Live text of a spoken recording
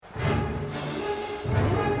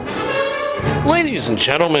Ladies and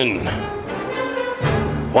gentlemen,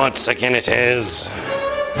 once again it is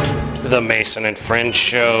the Mason and Friends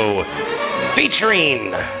Show featuring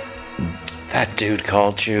That Dude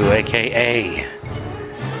Called You, aka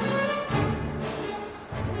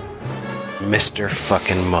Mr.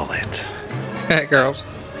 Fucking Mullet. Hey, girls.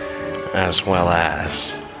 As well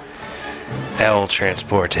as El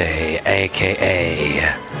Transporte,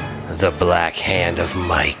 aka the Black Hand of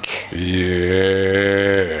Mike.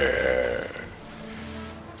 Yeah.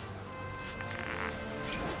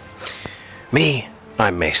 Me,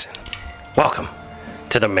 I'm Mason. Welcome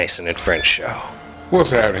to the Mason and Friends Show.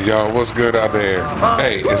 What's happening, y'all? What's good out there?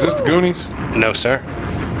 Hey, is this the Goonies? No, sir.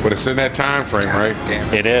 But it's in that time frame, right?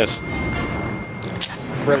 Damn. It is.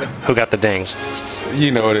 Really? Who got the dings?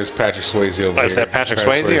 You know it is Patrick Swayze over here. Is that Patrick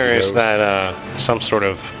Swayze or is goes. that some sort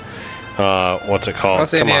of, what's it called?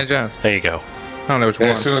 That's Indiana Jones. There you go. I don't know which one.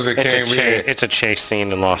 As soon as it came in, It's a chase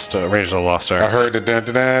scene in original Lost I Ark. heard the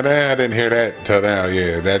dun-dun-dun. I didn't hear that till now.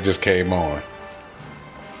 Yeah, that just came on.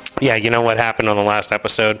 Yeah, you know what happened on the last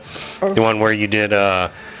episode? The one where you did,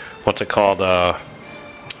 what's it called?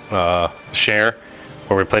 Cher,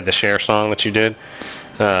 where we played the Cher song that you did.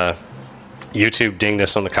 YouTube dinged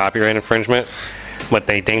us on the copyright infringement, but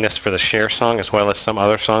they dinged us for the Cher song as well as some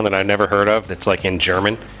other song that I never heard of that's like in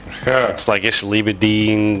German. It's like Ich liebe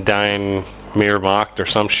den dein mir macht or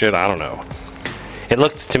some shit. I don't know. It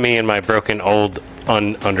looked to me in my broken old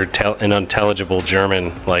unintelligible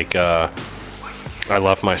German like I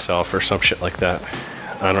love myself or some shit like that.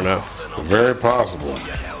 I don't know. Very possible.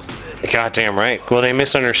 Goddamn right. Well, they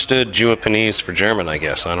misunderstood Japanese for German, I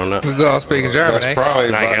guess. I don't know. We're all speaking German, That's eh? probably I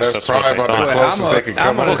about, guess that's that's what probably they about the thought. closest they could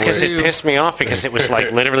come I'm up Because with. it pissed me off because it was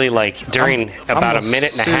like literally like during about a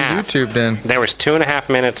minute and a half. YouTube then. There was 2.5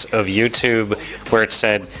 minutes of YouTube where it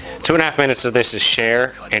said 2.5 minutes of this is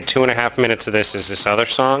Cher and 2.5 minutes of this is this other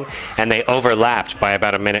song, and they overlapped by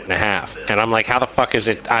about a minute and a half. And I'm like, how the fuck is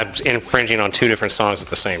it? I'm infringing on two different songs at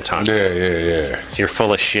the same time. Yeah. You're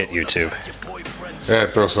full of shit, YouTube. Yeah,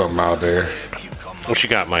 throw something out there. What you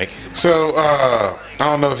got, Mike? So, I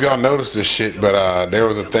don't know if y'all noticed this shit, but there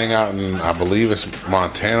was a thing out in, I believe it's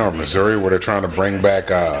Montana or Missouri, where they're trying to bring back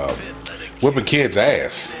whipping kids'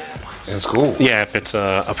 ass in school. Yeah, if it's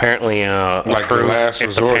apparently Like the approved, last if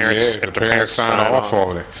resort, if the parents sign off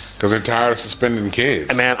on it. Because they're tired of suspending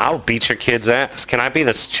kids. Man, I'll beat your kid's ass. Can I be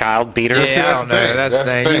this child beater? Yeah, see, I that's don't the know. thing. That's the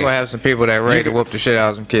thing. You're going to have some people that ready to whoop the shit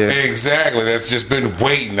out of some kids. Exactly. That's just been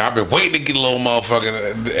waiting. I've been waiting to get a little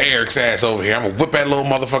motherfucking Eric's ass over here. I'm going to whip that little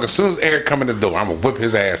motherfucker. As soon as Eric come in the door, I'm going to whip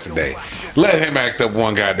his ass today. Let him act up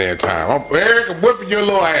one goddamn time. Eric, I'm whipping your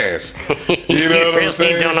little ass. You know what I'm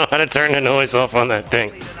saying? He don't know how to turn the noise off on that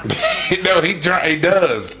thing. No, he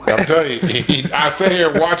does. I'm telling you. I sit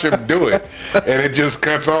here and watch him do it, and it just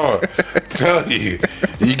cuts on. Tell you.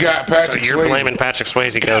 You got So Patrick you're Swayze. blaming Patrick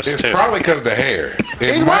Swayze ghosts It's too. probably because the hair.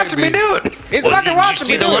 It He's might watching be- me do it. He's Well, fucking did you watching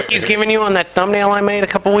see me the do look it. he's giving you on that thumbnail I made a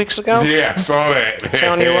couple weeks ago? Yeah, I saw that.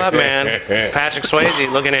 Telling you what, man. Patrick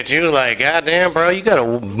Swayze looking at you like, goddamn, bro, you got a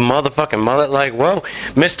motherfucking mullet. Like, whoa,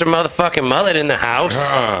 Mr. Motherfucking Mullet in the house.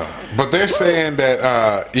 But they're saying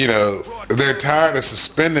that, they're tired of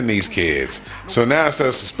suspending these kids. So now instead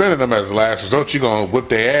of suspending them as a last resort, you're going to whip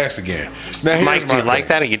their ass again. Now, here's Mike, do you my like thing.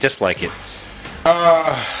 that or you dislike it?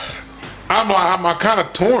 I'm kind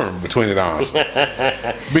of torn between it, honestly.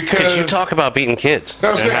 Because Because you talk about beating kids.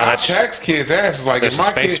 No, see, and how I that's- tax kids' asses like There's if my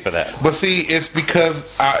a space kid, for that. But see, it's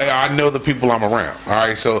because I know the people I'm around. All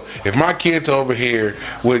right, so if my kid's over here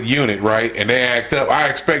with Unit, right, and they act up, I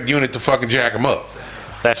expect Unit to fucking jack them up.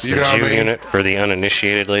 That's You the know what I Jew mean? unit for the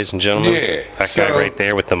uninitiated, ladies and gentlemen. Yeah, That guy so- right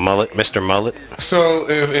there with the mullet, Mr. Mullet. So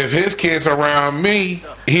if his kids are around me,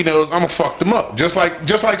 he knows I'm gonna fuck them up. Just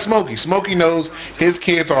like Smokey. Smokey knows his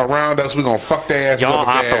kids are around us. We're gonna fuck their ass Y'all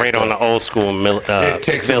up. if they operate act on the up. old school It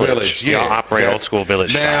takes a village. Yeah, Y'all operate That- old school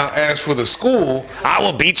village Now, style. as for the school, I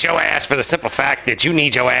will beat your ass for the simple fact that you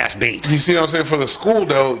need your ass beat. you see what I'm saying? For the school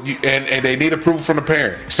though, and they need approval from the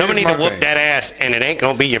parent. Somebody Here's need to my whoop thing. that ass, and it ain't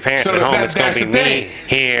gonna be your parents So at home. that- It's gonna that's be the me thing.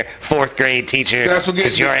 here, fourth grade teacher, That's what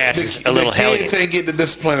gets because your ass is a little the hellion. kids ain't getting the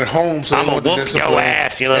discipline at home, so I'ma they want the whoop your discipline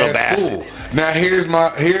ass, you little at bastard. school. Now here's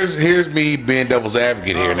me being devil's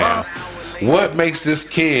advocate here now. What makes this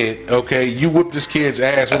kid, okay, you whip this kid's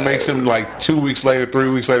ass, what makes him like 2 weeks later, 3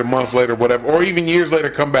 weeks later, months later, whatever, or even years later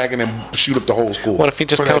come back and then shoot up the whole school? What if he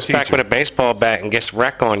just for that comes back teacher? with a baseball bat and gets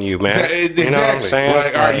wreck on you, man? Exactly. You know what I'm saying?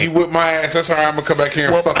 Like, all right, you whip my ass, that's all right, I'm gonna come back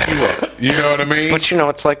here and fuck you up. You know what I mean? But you know,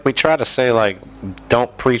 it's like we try to say, like,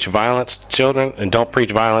 don't preach violence to children and don't preach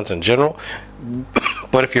violence in general.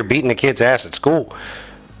 But if you're beating a kid's ass at school,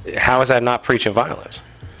 how is that not preaching violence?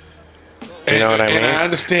 You know what I mean? And I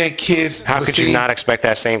understand kids. How but could see, you not expect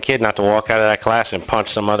that same kid not to walk out of that class and punch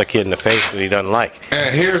some other kid in the face that he doesn't like?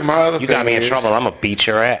 And here's my other thing. You got me in is- trouble. I'm gonna beat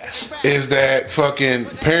your ass. Is that fucking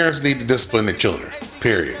parents need to discipline their children?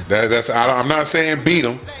 Period. I'm not saying beat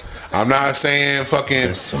them. I'm not saying fucking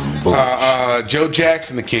That's some bullshit. Joe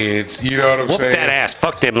Jackson the kids. You know what I'm Whoop saying? that ass.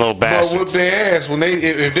 Fuck them little But whoop bastards. their ass when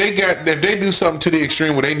if they do something to the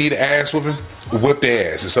extreme where they need an ass whooping, whip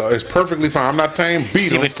their ass. It's perfectly fine. I'm not saying beat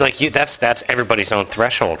See, them. it's like that's everybody's own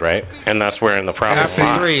threshold, right? And that's where in the problem After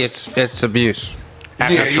lies. 3, it's abuse.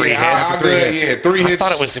 After 3 hits. Three I hits.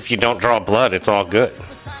 thought it was if you don't draw blood, it's all good.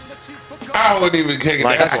 I wouldn't even take it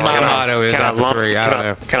Like, that That's far. my can I- motto is can I after lump- 3. I can don't I-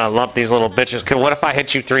 know. Can I lump these little bitches? What if I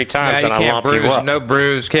hit you 3 times Now, and you I can't lump you bruise, up? no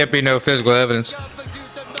bruise, can't be no physical evidence.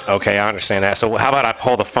 Okay, I understand that. So how about I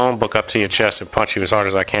pull the phone book up to your chest and punch you as hard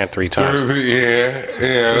as I can 3 times? Yeah.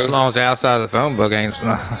 As long as the outside of the phone book ain't. They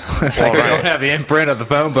right. don't have the imprint of the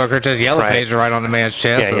phone book or just yellow Right. page right on the man's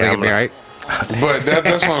chest, Yeah, so yeah, they I'm can be not- right. But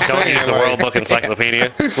that's what I'm Don't saying. use the like- World Book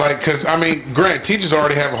Encyclopedia. Like, because, I mean, granted, teachers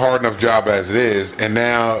already have a hard enough job as it is, and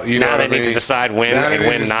now, you know Now what they I need to mean? decide when Now and they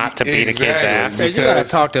when just- not to beat a kid's ass. Yeah, you gotta because-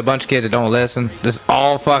 talk to a bunch of kids that don't listen. This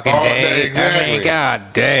all fucking All day. day, exactly. I mean, god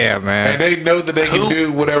damn, man. And they know that they can Who-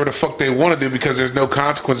 do whatever the fuck they want to do because there's no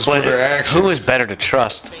consequences for But their actions. who is better to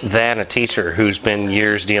trust than a teacher who's been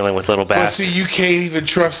years dealing with little But bastards? see, you can't even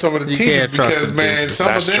trust some of the You teachers can't trust because, them man, teachers. some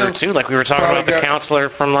That's of them true too. Like we were talking about probably the got- counselor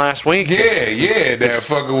from last week. Yeah, that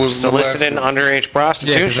fucker was Soliciting molested. underage Yeah, because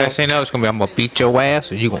prostitution. they say no, it's gonna be I'm gonna beat your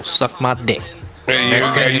ass or you gonna suck my dick. And Next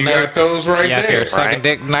thing you you know, got those right You out there there. sucking Right.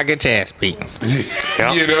 dick, not get your ass beaten.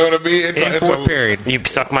 Yeah. You know what I mean? In fourth period. You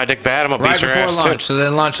suck my dick bad, I'm gonna Right beat your before ass lunch, too. so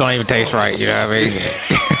then lunch don't even taste right, you know what I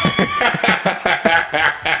mean?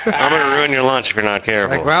 I'm gonna ruin your lunch if you're not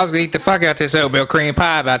careful. Like, well, I was gonna eat the fuck out this oatmeal cream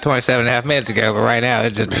pie about 27 and a half minutes ago, but right now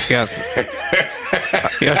it's just disgusting.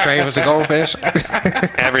 You know, straight was a goldfish.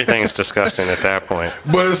 Everything's disgusting at that point.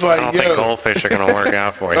 But it's I like, don't think yo, goldfish are gonna work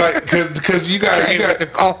out for you. like, cause you got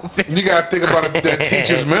Goldfish. you got to think about that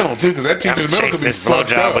teacher's mental too, because that I'm teacher's mental chase could be this fucked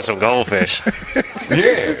blowjob up. with some goldfish.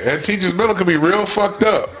 Yeah, that teacher's mental could be real fucked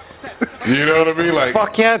up. You know what I mean? Like,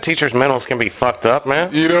 Fuck yeah, teachers' mentals can be fucked up, man.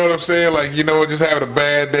 you know what I'm saying? Like, you know what? Just having a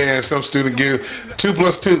bad day and some student gives 2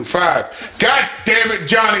 + 2, 5. God damn it,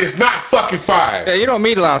 Johnny, it's not fucking 5. Yeah, you don't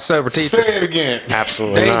meet a lot of sober teachers. Say it again.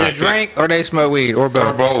 Absolutely They not. either drink or they smoke weed or Or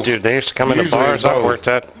both. both. Dude, they used to come into Usually bars I've both. worked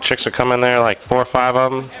at. Chicks would come in there, like 4 or 5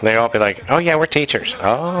 of them. They'd all be like, oh yeah, we're teachers.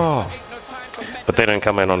 Oh. But they didn't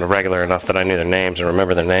come in on the regular enough that I knew their names and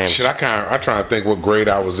remember their names. Shit, I trying to think what grade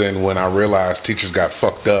I was in when I realized teachers got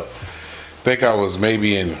fucked up. I think I was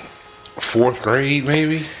maybe in 4th grade,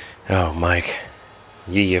 maybe. Oh, Mike.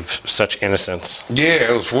 You have such innocence. Yeah,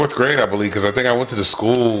 it was 4th grade, I believe, because I think I went to the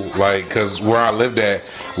school, like, because where I lived at,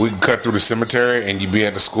 we could cut through the cemetery and you'd be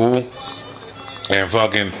at the school. And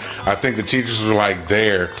fucking, I think the teachers were like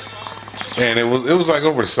there. And it was like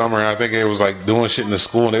over the summer, and I think it was like doing shit in the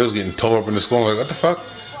school, and they was getting tore up in the school. I'm like, what the fuck?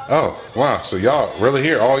 Oh, wow, so y'all really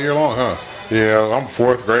here all year long, huh? Yeah, I'm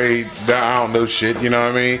 4th grade, I don't know shit, you know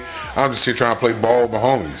what I mean? I'm just here trying to play ball with my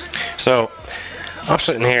homies. So, I'm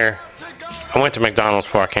sitting here. I went to McDonald's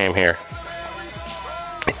before I came here.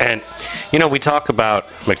 And, you know, we talk about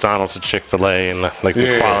McDonald's and Chick-fil-A and like the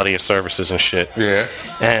Yeah. quality of services and shit. Yeah.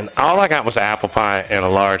 And all I got was an apple pie and a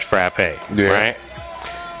large frappe, Yeah. right?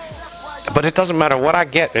 But it doesn't matter what I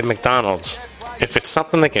get at McDonald's. If it's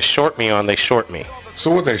something they can short me on, they short me. So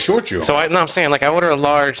what they short you on? So I'm saying, like, I order a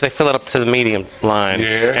large, they fill it up to the medium line,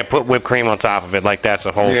 Yeah. and put whipped cream on top of it, like that's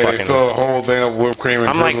a whole yeah, they fucking. fill the whole thing up with whipped cream and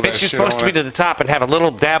I'm like, drizzle that bitch, you're shit supposed to on be it. to the top and have a little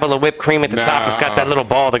dabble of whipped cream at the top that's got that little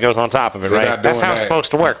ball that goes on top of it, They're right? not That's doing how it's that.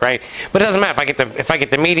 supposed to work, right? But it doesn't matter. If I get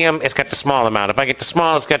the medium, it's got the small amount. If I get the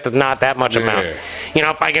small, it's got the not that much amount. Yeah. You know,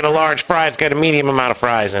 if I get a large fry, it's got a medium amount of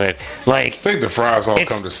fries in it. Like, I think the fries all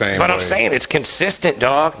it's, come the same but way. I'm saying it's consistent,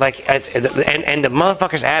 dog. Like, and the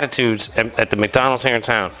motherfuckers' attitudes at the McDonald's here in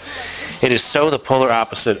town, it is so the polar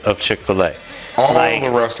opposite of Chick-fil-A. all like,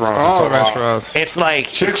 the restaurants. All are the talking restaurants. It's like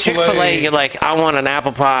Chick-fil-A. Chick-fil-A, you're like, I want an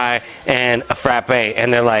apple pie and a frappe,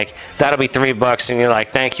 and they're like, that'll be $3, and you're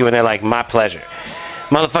like, thank you, and they're like, my pleasure.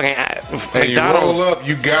 Motherfucking And you McDonald's. roll up,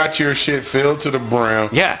 you got your shit filled to the brim.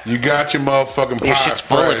 Yeah. You got your motherfucking pie Your shit's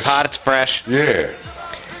full, fresh. it's hot, it's fresh. Yeah.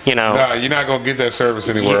 You know, Nah, you're not gonna get that service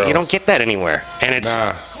anywhere else. you don't get that anywhere. And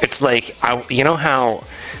Nah. it's like, you know how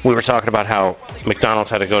we were talking about how McDonald's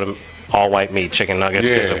had to go to all white meat chicken nuggets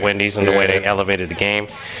because Yeah. of Wendy's and the way Yeah. they elevated the game.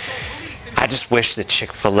 I just wish that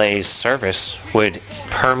Chick-fil-A's service would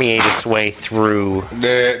permeate its way through.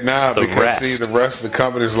 Nah, The because rest. see, the rest of the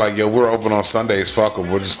companies like, yo, we're open on Sundays. Fuck them.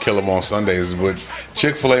 We'll just kill them on Sundays. But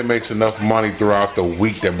Chick-fil-A makes enough money throughout the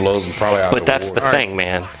week that blows them probably out. But that's the water. thing,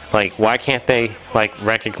 man. Like, why can't they like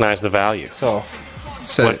recognize the value? So,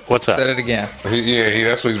 What's up? Said it again.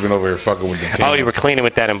 That's what he's been over here fucking with the team. Oh, you were cleaning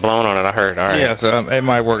with that and blowing on it. I heard. All right. Yeah, so it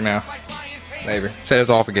might work now. Maybe. Said it's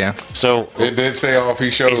off again. So It did say off.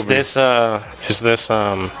 He showed is me. this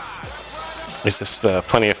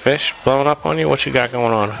Plenty of Fish blowing up on you? What you got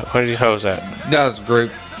going on? What did you hose at? That was a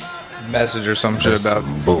group message or some shit about.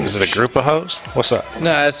 Is it a group of hoes? What's up?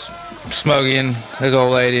 No, it's Smokey and his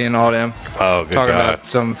old lady and all them. Oh, good Talking God. about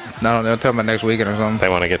some, I don't know, talking about next weekend or something. They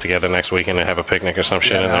want to get together next weekend and have a picnic or some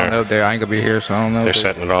shit in I don't know there. if I ain't gonna be here, so I don't know. They're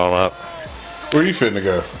setting it all up. Where you fitting to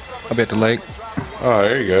go? I'll be at the lake. Oh,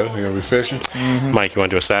 there you go. You gonna be fishing? Mike, you want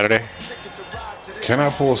to do a Saturday? Can I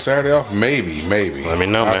pull Saturday off? Maybe. Let me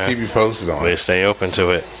know, I'll man. keep you posted on We it. stay open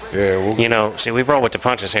to it. Yeah, we'll, You know, see, we roll with the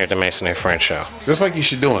punches here at the Mason A. French Show. just like you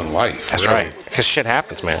should do in life. That's really. right. Because shit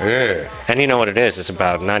happens, man. Yeah. And you know what it is? It's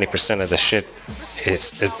about 90% of the shit.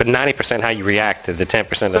 But 90% how you react to the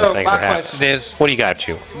 10% of the So things my that happen. question is, What do you got,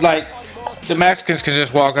 you? like, the Mexicans can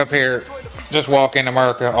just walk up here, just walk in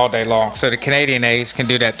America all day long. So the Canadian A's can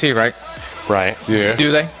do that too, right? Right? Yeah.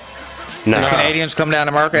 Do they? No. Nah. Canadians come down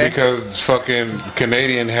to America? Because fucking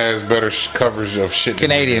Canadian has better coverage of shit. than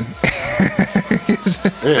Canadian.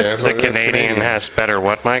 Yeah, that's The what, that's Canadian has better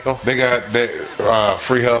what, Michael? They got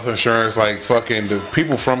free health insurance. Like fucking the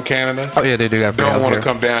people from Canada Oh yeah, they do got free don't want to healthcare.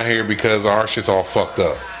 come down here because our shit's all fucked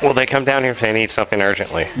up. Well, they come down here if they need something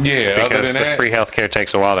urgently. Yeah, other Because than the that- free healthcare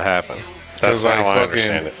takes a while to happen. That's Because like how I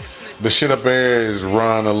understand fucking it. the shit up there is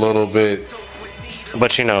run a little bit.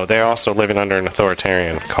 But you know, they're also living under an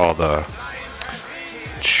authoritarian called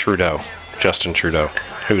Trudeau, Justin Trudeau,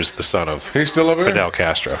 who's the son of He's still up there. Fidel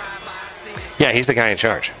Castro. Yeah, he's the guy in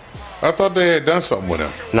charge. I thought they had done something with him.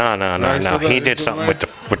 No. he's still He there? did something with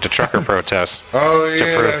the trucker protests Oh yeah,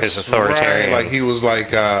 to prove that's his authoritarian. right. Like he was like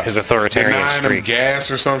his authoritarian denying them streak. gas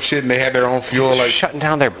or some shit, and they had their own fuel. Like shutting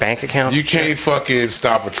down their bank accounts. you can't fucking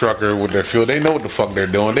stop a trucker with their fuel. They know what the fuck they're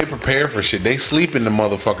doing. They prepare for shit. They sleep in the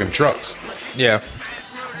motherfucking trucks. Yeah.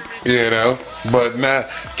 You know, but not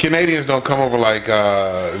Canadians don't come over like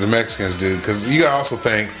the Mexicans do, because you gotta also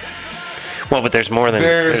think, Well, but there's more than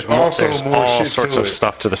There's also there's more all shit sorts to of it.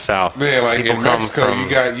 stuff to the south. yeah, like People in come Mexico,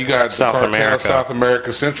 from you got South the cartel, America. South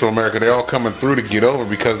America, Central America. They all coming through to get over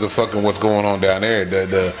because of fucking what's going on down there.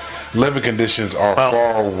 The living conditions are Well,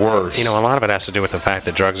 far worse. You know, a lot of it has to do with the fact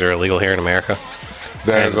that drugs are illegal here in America.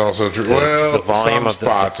 that is also true. The, Well, the volume some of the,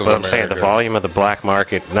 spots of but I'm America. saying the volume of the black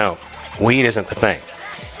market. No, weed isn't the thing.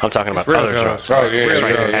 I'm talking about Real other drugs. drugs. Oh yeah, That's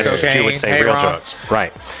right. yeah, yeah. As a Jew would say, Cocaine, real heroin. drugs.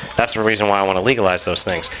 Right. That's the reason why I want to legalize those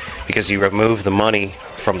things, because you remove the money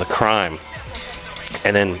from the crime,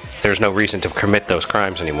 and then there's no reason to commit those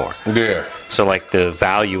crimes anymore. Yeah. So like the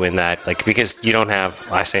value in that, like because you don't have,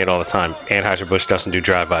 I say it all the time, Anheuser-Busch doesn't do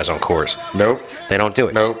drive-bys on Coors. Nope. They don't do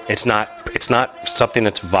it. Nope. It's not something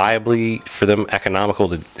that's viably for them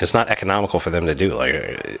it's not economical for them to do. Like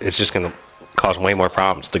it's just going to cause way more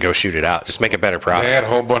problems to go shoot it out. Just make a better They product. had a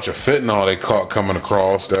whole bunch of fentanyl they caught coming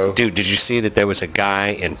across though. Dude, did you see that there was a guy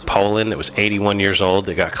in Poland that was 81 years old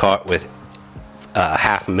that got caught with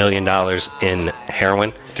 $500,000 in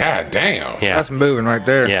heroin? God damn. Yeah. That's moving right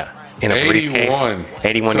there. Yeah. In a briefcase.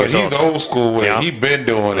 81 so years he's old. old school with Yeah. it. He been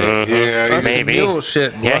doing it. Mhm. Yeah. That's He, Maybe. mule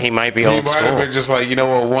shit, Yeah, boy. he might be he old might have school. been just like, you know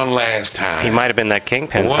what, one last time. He might have been that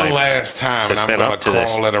kingpin One type. last time, that's and I'm been gonna up to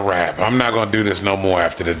this. call it a wrap. I'm not gonna do this no more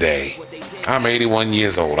after the day. I'm 81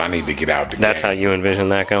 years old. I need to get out the That's how game. you envision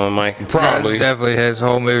that going, Mike? Probably. That's definitely his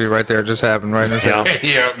whole movie right there just happened right in his Yeah. head.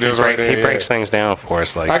 Yeah, just right there. He breaks things down for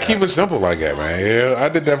us like I that. keep it simple like that, man. Yeah, I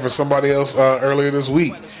did that for somebody else earlier this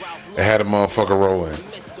week. I had a motherfucker rolling.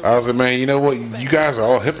 I was like, man, you know what? You guys are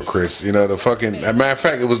all hypocrites. You know, the fucking. As a matter of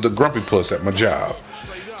fact, it was the grumpy puss at my job.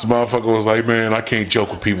 This motherfucker was like, man, I can't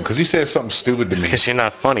joke with people because he said something stupid to me. Because you're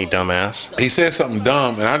not funny, dumbass. He said something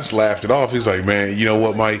dumb, and I just laughed it off. He's like, man, you know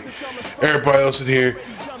what, Mike? Everybody else in here,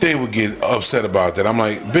 they would get upset about that. I'm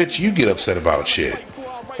like, bitch, you get upset about shit.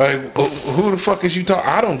 Like, who the fuck is you talking?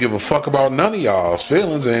 I don't give a fuck about none of y'all's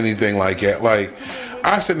feelings or anything like that. Like,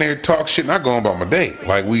 I sit there and talk shit and I go on about my day.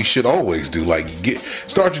 Like we should always do. Like,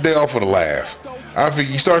 start your day off with a laugh. I think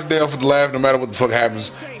you start the day off with a laugh, no matter what the fuck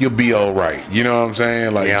happens, you'll be all right. You know what I'm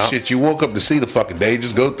saying? Like, Yeah. shit, you woke up to see the fucking day.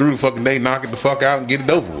 Just go through the fucking day, knock it the fuck out, and get it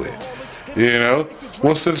over with. You know?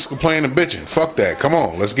 What's this complaining and bitching? Fuck that. Come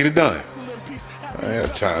on, let's get it done. I ain't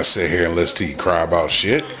got time to sit here and listen to you cry about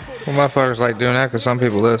shit. Well, motherfuckers like doing that because some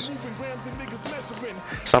people listen.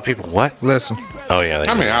 Some people, what? Listen. Oh yeah.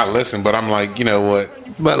 I mean, I listen, but I'm like, you know what?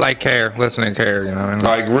 But like care, listen and care, you know what I mean?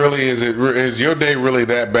 Like, really, is your day really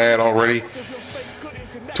that bad already?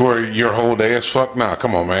 To where your whole day is fucked? Nah,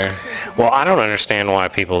 come on, man. Well, I don't understand why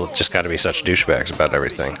people just got to be such douchebags about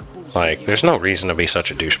everything. Like, there's no reason to be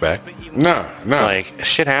such a douchebag. No. Like,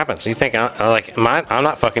 shit happens. You think I'm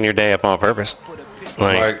not fucking your day up on purpose.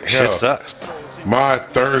 Like shit hell, sucks. My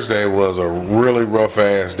Thursday was a really rough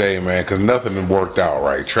ass day, man, because nothing worked out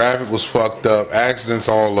right. Traffic was fucked up, accidents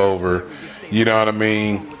all over, you know what I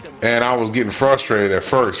mean? And I was getting frustrated at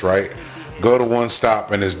first, right? Go to one stop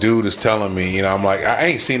and this dude is telling me, you know, I'm like, I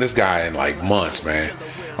ain't seen this guy in like months, man.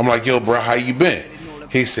 I'm like, yo, bro, how you been?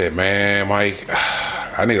 He said, man, Mike,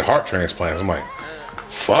 I need a heart transplant. I'm like,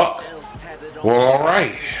 fuck. Well, all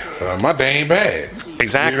right. My day ain't bad.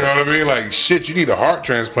 Exactly. You know what I mean? Like, shit, you need a heart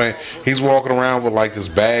transplant. He's walking around with like this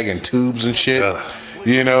bag and tubes and shit. Ugh.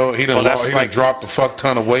 You know, he done Well, dropped a fuck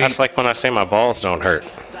ton of weight. That's like when I say my balls don't hurt.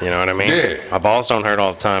 You know what I mean? Yeah. My balls don't hurt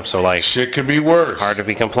all the time, so like Shit could be worse. hard to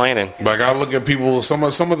be complaining. Like, I look at people, some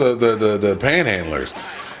of the panhandlers,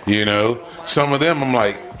 you know, some of them, I'm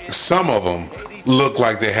like, some of them look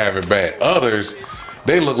like they have it bad. Others,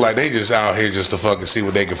 they look like they just out here just to fucking see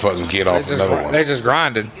what they can fucking get off another one. They just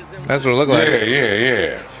grinded. That's what it looked like.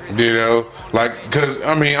 Yeah. You know, like, cause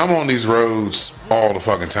I mean, I'm on these roads all the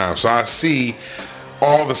fucking time, so I see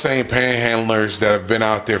all the same panhandlers that have been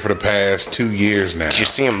out there for the past 2 years now. Did you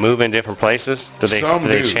see them move in different places? Do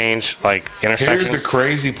they change like intersections? Here's the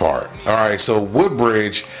crazy part. All right, so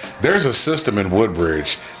Woodbridge, there's a system in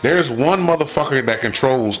Woodbridge. There's one motherfucker that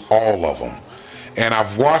controls all of them, and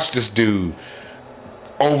I've watched this dude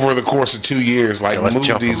over the course of 2 years, like, move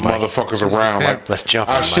these motherfuckers around. Like, let's jump.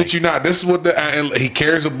 I shit you not. This is what and he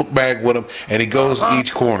carries a book bag with him, and he goes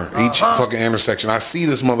each corner, each fucking intersection. I see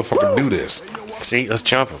this motherfucker do this. See, let's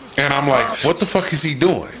jump him. And I'm like, what the fuck is he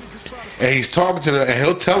doing? And he's talking to them, and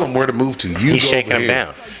he'll tell them where to move to. He's shaking them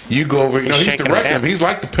down. You go over here. No, he's directing them. He's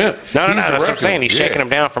like the pimp. No, that's what I'm saying. He's shaking them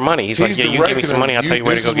down for money. He's like, yeah, you give me some money, I'll tell you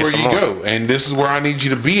where to go get some more. Go, and this is where I need you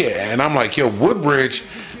to be at. And I'm like, yo, Woodbridge,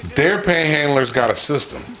 their panhandlers got a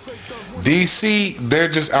system. DC, they're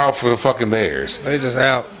just out for the fucking theirs. They just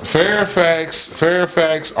out. Fairfax,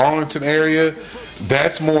 Arlington area,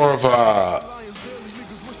 that's more of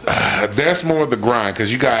the grind,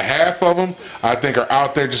 because you got half of them I think are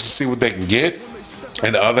out there just to see what they can get,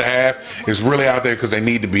 and the other half is really out there because they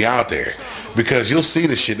need to be out there, because you'll see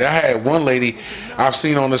the shit. I had one lady I've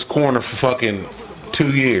seen on this corner for fucking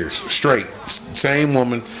 2 years straight, same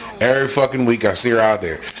woman every fucking week. I see her out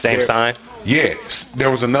there, same sign. Yeah, there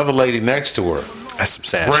was another lady next to her. That's some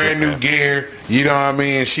sad brand shit, new gear, you know what I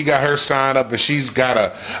mean? She got her sign up, and she's got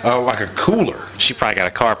like a cooler. She probably got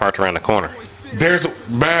a car parked around the corner.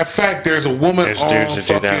 Matter of fact, there's a woman there's on dudes that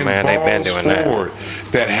do that, man. They've been doing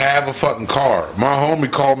that have a fucking car. My homie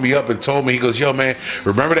called me up and told me, he goes, yo, man,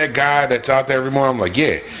 remember that guy that's out there every morning? I'm like,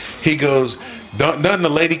 yeah. He goes, doesn't the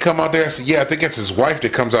lady come out there? I said, yeah, I think it's his wife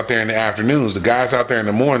that comes out there in the afternoons. The guy's out there in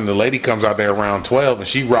the morning. The lady comes out there around 12, and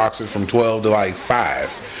she rocks it from 12 to like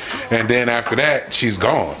 5. And then after that, she's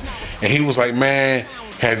gone. And he was like, man,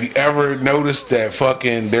 have you ever noticed that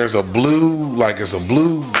fucking there's a blue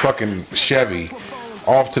fucking Chevy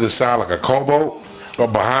off to the side, like a Cobalt, or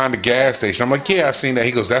behind the gas station? I'm like, yeah, I seen that.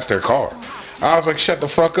 He goes, that's their car. I was like, shut the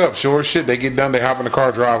fuck up. Sure as shit, they get done, they hop in the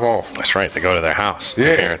car, drive off. That's right, they go to their house.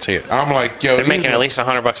 Yeah. I guarantee it. I'm like, yo, they're making at least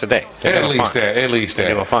 $100 a day. At least that.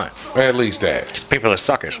 They're doing fine. At least that. Because people are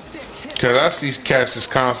suckers. Because I see cats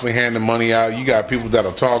just constantly handing money out. You got people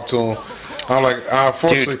that'll talk to them. I'm like,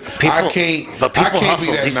 unfortunately, I can't. But people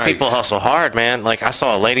hustle. These people hustle hard, man. Like, I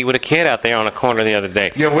saw a lady with a kid out there on the corner the other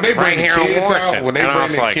day. Yeah, when they bring their kids out,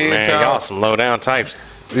 y'all some low down types.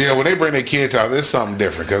 Yeah, when they bring their kids out, there's something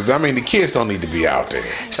different. Because I mean, the kids don't need to be out there.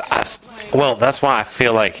 Well, that's why I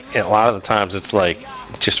feel like a lot of the times it's like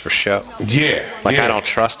just for show. Yeah. Like, I don't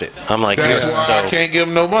trust it. I'm like, that's why I can't give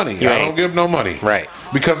them no money. I don't give them no money. Right.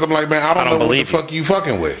 Because I'm like, man, I don't know what the fuck you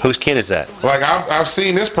fucking with. Whose kid is that? Like, I've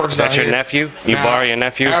seen this person. Is that your nephew? You borrow your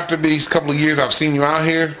nephew? After these couple of years I've seen you out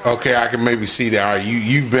here, okay, I can maybe see that. All right,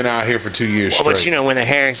 you've been out here for 2 years straight. But you know, when the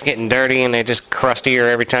hair is getting dirty and they're just crustier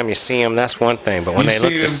every time you see them, that's one thing. But when they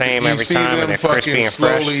look the same every time and they're crispy and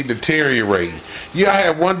fresh, slowly deteriorating. Yeah, I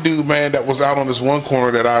had one dude, man, that was out on this one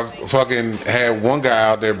corner that I've fucking had one guy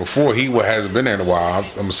out there before. He hasn't been there in a while.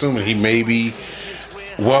 I'm assuming he may be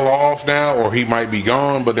well off now, or he might be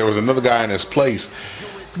gone, but there was another guy in his place.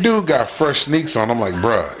 Dude got fresh sneaks on. I'm like,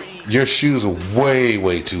 bruh, your shoes are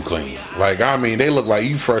way too clean. Like, I mean, they look like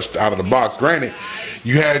you fresh out of the box. Granted,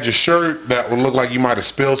 you had your shirt that would look like you might have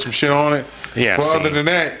spilled some shit on it. Yeah. But other than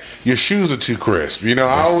that, your shoes are too crisp. You know,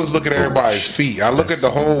 I always look at everybody's feet. I look at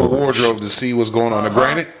the whole wardrobe to see what's going on. Now,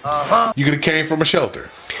 granted, you could have came from a shelter.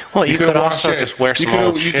 Well, you could also just wear some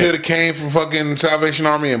old You shit. could have came from fucking Salvation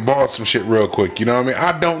Army and bought some shit real quick. You know what I mean?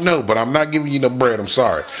 I don't know, but I'm not giving you no bread. I'm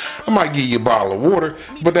sorry. I might give you a bottle of water,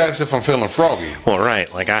 but that's if I'm feeling froggy. Well,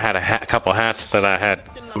 right. Like I had a couple hats that I had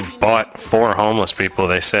bought for homeless people.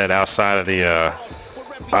 They said outside of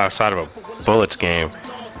a Bullets game,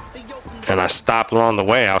 and I stopped along the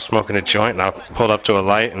way. I was smoking a joint, and I pulled up to a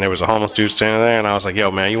light, and there was a homeless dude standing there, and I was like,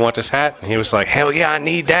 "Yo, man, you want this hat?" And he was like, "Hell yeah, I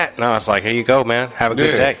need that." And I was like, "Here you go, man. Have a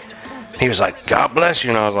good day." He was like, "God bless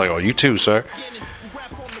you," and I was like, "Oh, you too, sir."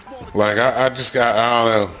 Like I don't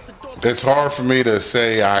know. It's hard for me to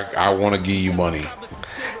say I want to give you money.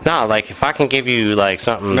 No, like if I can give you like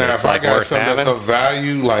something Now, that's if I like got worth something having, that's of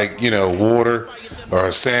value, like, you know, water or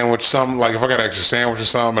a sandwich, something, like if I got an extra sandwich or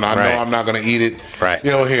something and I Right. know I'm not going to eat it, Right. you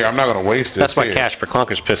know, here, I'm not going to waste this. that's why here. Cash for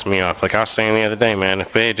Clunkers pissed me off. Like I was saying the other day, man,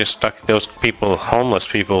 if they had just stuck those people, homeless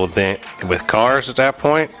people, with cars at that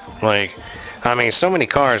point, like, I mean, so many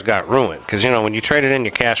cars got ruined because, you know, when you traded in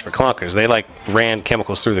your Cash for Clunkers, they like ran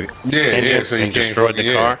chemicals through the engine so you and can't destroyed the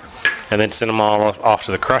fucking- car, and then sent them all off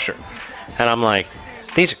to the crusher. And I'm like,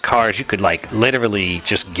 these are cars you could like literally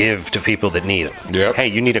just give to people that need them. Yep. Hey,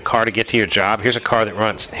 you need a car to get to your job? Here's a car that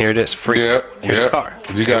runs. Here it is, free. Here's a car.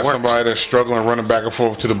 You got It works. somebody that's struggling running back and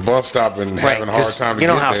forth to the bus stop and having a hard 'cause time to you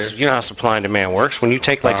know get how there. you know how supply and demand works. When you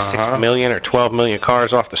take like 6 million or 12 million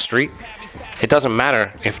cars off the street, it doesn't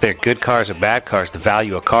matter if they're good cars or bad cars. The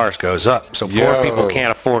value of cars goes up. So poor Yo. people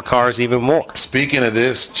can't afford cars even more. Speaking of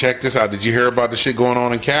this, check this out. Did you hear about the shit going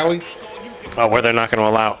on in Cali? Where they're not going to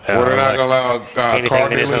allow. Where they're not going to allow anything car that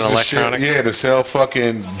dealers isn't to electronic? to sell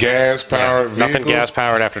fucking gas-powered vehicles. Nothing gas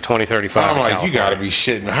powered after 2035. I'm in like, you California. got to be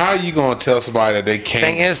shitting. How are you going to tell somebody that they can't?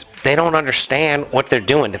 Thing is, they don't understand what they're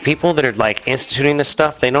doing. The people that are like instituting this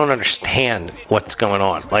stuff, they don't understand what's going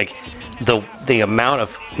on. Like the amount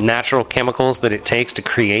of natural chemicals that it takes to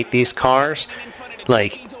create these cars,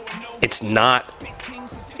 like it's not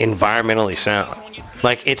environmentally sound.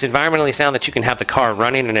 Like it's environmentally sound that you can have the car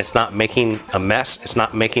running and it's not making a mess. It's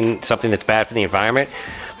not making something that's bad for the environment.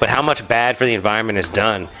 But how much bad for the environment is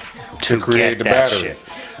done to create get the that battery, shit?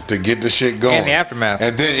 to get the shit going. In the aftermath.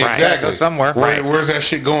 And then, Right. exactly. Go somewhere. Right. Where's that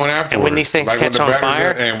shit going afterwards? And when these things Like when catch the on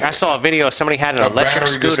batteries fire, and- I saw a video of somebody had an a electric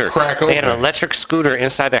battery just scooter. crack They had an open. electric scooter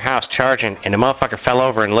inside their house charging, and the motherfucker fell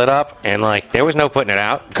over and lit up, and like there was no putting it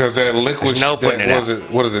out. Because that liquid, There's no putting it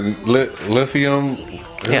what is it, lithium?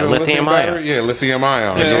 Is Yeah, it a lithium battery? ion. Yeah, lithium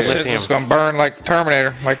ion. Yeah, no it's lithium. just gonna burn like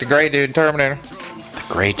Terminator, like the gray dude in Terminator. The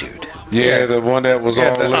gray dude. Yeah, the one that was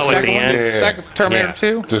all the lithium. at the end. Yeah, Second Terminator Yeah.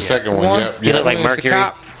 2. the second one. Yep, He yep. looked like When he was the Mercury.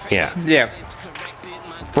 cop. Yeah, Yeah.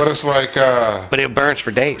 But it's like, but it burns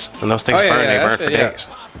for days. When those things Oh, yeah, burn, they yeah, burn that for shit, yeah. days.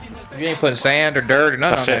 You ain't putting sand or dirt or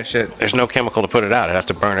nothing That's on it. that shit. There's no chemical to put it out. It has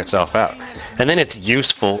to burn itself out. And then it's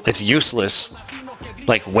useful. It's useless,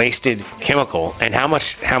 like wasted chemical. And how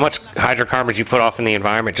much hydrocarbons you put off in the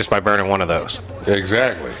environment just by burning one of those?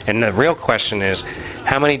 exactly. And the real question is,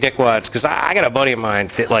 how many dickwads? Because I got a buddy of mine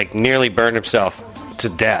that like nearly burned himself to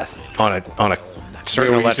death on a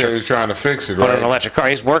certain He said he electric was trying to fix it, on an right? electric car.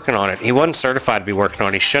 He's working on it. He wasn't certified to be working on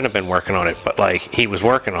it. He shouldn't have been working on it, but like he was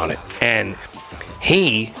working on it. And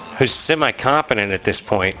he, who's semi-competent at this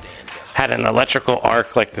point, had an electrical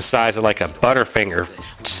arc like the size of like a butterfinger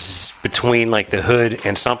between like the hood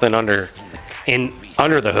and something under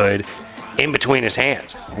the hood, in between his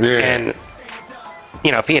hands. Yeah. And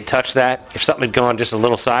you know, if he had touched that, if something had gone just a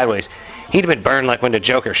little sideways, he'd have been burned like when the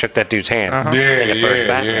Joker shook that dude's hand in the first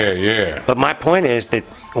Batman. yeah. But my point is that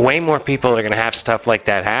way more people are going to have stuff like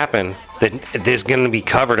that happen that is going to be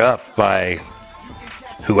covered up by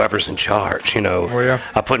whoever's in charge. You know, Oh, yeah.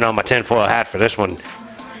 I'm putting on my tinfoil hat for this one.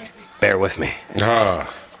 Bear with me.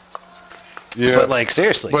 Yeah. But like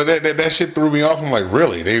seriously, But that shit threw me off. I'm like,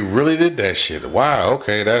 really? They really did that shit? Wow.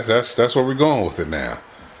 Okay, that's where we're going with it now.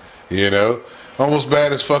 You know, almost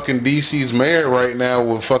bad as fucking DC's mayor right now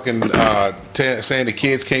with fucking saying the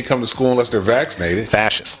kids can't come to school unless they're vaccinated.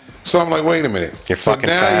 fascists. So I'm like, wait a minute. You're so fucking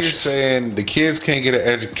now fascists. you're saying the kids can't get an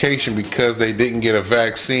education because they didn't get a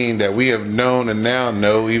vaccine that we have known and now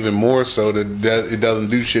know even more so that it doesn't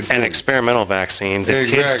do shit for An you. experimental vaccine that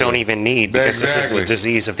kids Exactly. don't even need because this is Exactly. a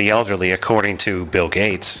disease of the elderly, according to Bill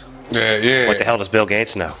Gates. Yeah. What the hell does Bill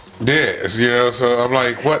Gates know? Yeah, you know, so I'm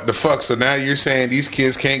like, what the fuck? So now you're saying these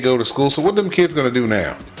kids can't go to school. So what them kids gonna do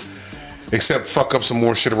now? Except fuck up some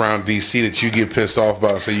more shit around DC that you get pissed off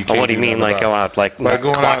about and say you can't. What do you mean, nothing like go about. out, like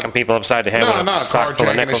going clocking out- people upside the head No, with no, a sock full carjacking of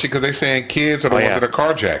and nickels? shit because they saying kids are the Oh, ones yeah. that are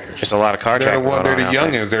carjackers. There's a lot of They're the carjacking one. They're going the on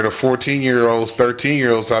out there. youngins. They're the 14-year-olds,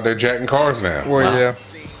 13-years out there jacking cars now. Well, yeah.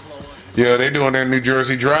 Yeah, they doing their New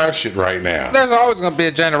Jersey Drive shit right now. There's always going to be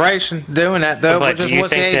a generation doing that, though. But do just you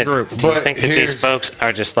what's the think age group? do you But think that these here's- folks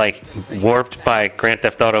are just like warped by Grand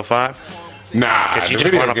Theft Auto 5? Nah, Because you the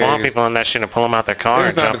just video run up on games- people on that shit and pull them out their car It's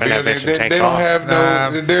and not jump the in that video bitch game. and They take don't off.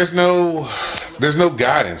 have there's no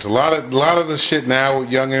guidance. A lot of the shit now with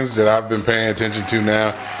youngins that I've been paying attention to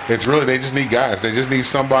now, it's really they just need guidance. They just need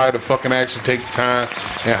somebody to fucking actually take the time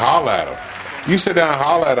and holler at them. You sit down and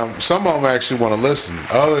holler at them. Some of them actually want to listen.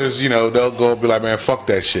 Others, they'll go and be like, man, fuck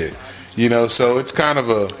that shit. So it's kind of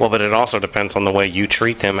a... Well, but it also depends on the way you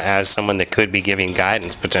treat them as someone that could be giving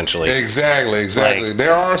guidance potentially. Exactly. Like-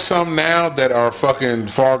 There are some now that are fucking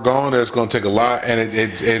far gone that's going to take a lot, and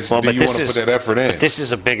it's Well, do but you want to this put that effort in? But this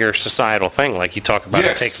is a bigger societal thing. Like you talk about,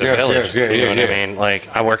 Yes, it takes a yes, village. yes, yeah, you know yeah, what I yeah. mean? Like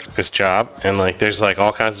I work at this job, and like there's like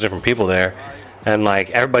all kinds of different people there, and like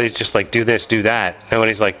everybody's just like do this, do that.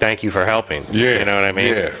 Nobody's like thank you for helping. Yeah, You know what I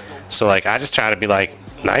mean? yeah. So like I just try to be like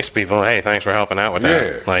nice people. Hey, thanks for helping out with that.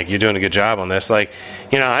 Yeah. Like you're doing a good job on this. Like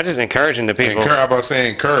I just encouraging the people, How about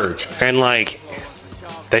saying encourage? and like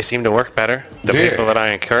they seem to work better. The Yeah. people that I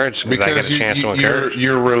encourage, because I get a Because chance to encourage.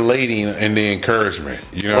 you're relating in the encouragement.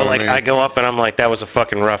 You know Well, what like I mean? I go up and I'm like, that was a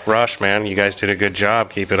fucking rough rush, man. You guys did a good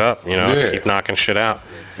job. Keep it up. Yeah. Keep knocking shit out.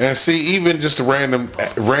 And see, even just the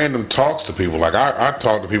random talks to people. Like I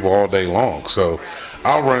talk to people all day long, so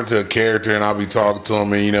I'll run into a character and I'll be talking to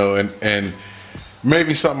them, and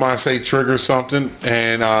maybe something I say triggers something,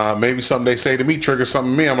 and maybe something they say to me triggers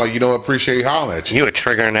something to me. I'm like, appreciate you hollering at you. You a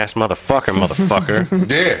triggering ass motherfucker.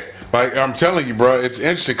 Yeah, like I'm telling you, bro, it's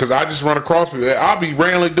interesting because I just run across people. I'll be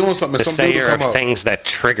randomly doing something, The and some dude sayer will of come up. things that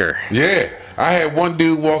trigger. Yeah. I had one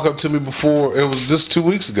dude walk up to me before, it was just 2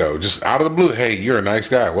 weeks ago, just out of the blue. Hey, you're a nice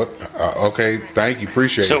guy. What? Okay, thank you,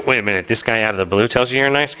 appreciate So it. wait a minute, this guy out of the blue tells you you're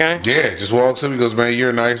a nice guy? Yeah, just walks up, he goes, man, you're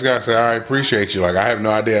a nice guy. I say, I appreciate you. Like, I have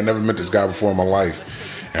no idea. I never met this guy before in my life.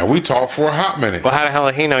 And we talked for a hot minute. Well, how the hell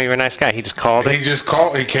did he know you're a nice guy? He just called it? He just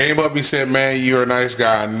called, he came up, he said, man, you're a nice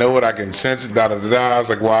guy. I know it, I can sense it, da-da-da-da. I was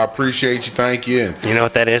like, well, I appreciate you, thank you. And You know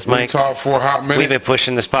what that is, we Mike? talked for a hot minute. We've been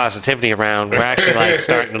pushing this positivity around. We're actually like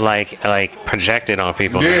starting to like project it on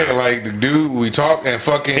people. Yeah, now. like the dude, we talked and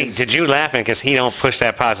fucking... See, did you laughing because he don't push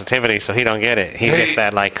that positivity, so he don't get it. He gets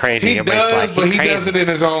that like crazy. He Everybody's does, like, but he crazy. does it in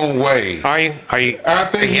his own way. Are you? I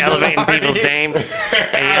think Are you he elevating does. people's day?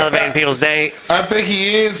 Are you elevating people's day? I think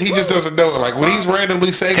he is. He just doesn't know it. Like when he's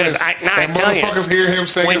randomly saying this, I and tell you, motherfuckers hear him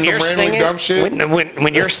saying some randomly dumb shit.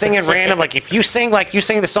 when you're singing random, like if you sing like you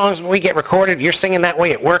sing the songs when we get recorded, you're singing that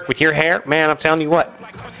way at work with your hair, man. I'm telling you what,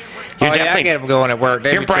 you're I definitely get them going at work.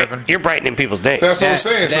 They you're be bright, tripping. you're brightening people's days. That's what I'm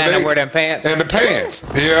saying. So Dan, they I wear them pants. and the pants.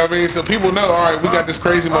 You know what I mean? So people know. All right, we got this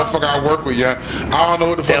crazy motherfucker I work with. Yeah, I don't know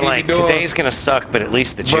what the They're fuck like, he be doing. today's gonna suck, but at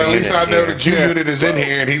least the Jew But at least I unit's know here. the Jew unit is in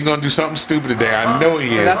here, and he's gonna do something stupid today. I know he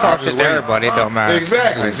is. That's I'm talk just shit to waiting. everybody. It don't matter.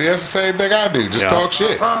 Exactly. See, that's the same thing I do. Just Yeah. talk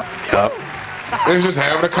shit. Yup. It's just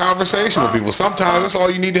having a conversation with people. Sometimes that's all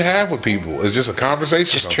you need to have with people. It's just a conversation.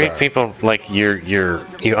 Just treat sometimes. people like you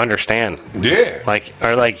understand, Yeah.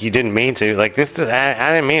 or like you didn't mean to. Like this,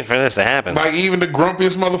 I didn't mean for this to happen. Like even the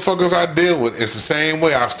grumpiest motherfuckers I deal with, it's the same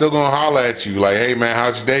way. I'm still gonna holler at you like, hey man,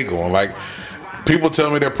 how's your day going? Like people tell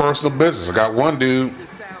me their personal business. I got one dude,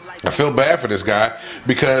 I feel bad for this guy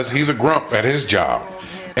because he's a grump at his job.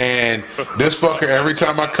 And this fucker, every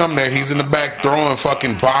time I come there, he's in the back throwing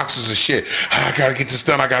fucking boxes of shit. I gotta get this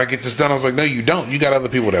done. I gotta get this done. I was like, no, you don't. You got other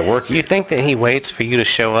people that work here. You think that he waits for you to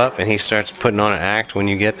show up and he starts putting on an act when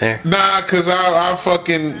you get there? Nah, cause I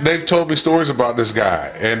fucking, they've told me stories about this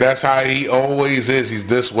guy, and that's how he always is. He's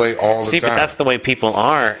this way all the See, time. but that's the way people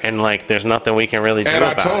are, and like, there's nothing we can really do And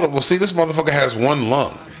I about told it. him, well, see, this motherfucker has one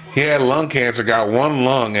lung. He had lung cancer, got one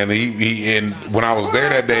lung, and and when I was there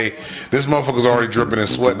that day, this motherfucker's already dripping and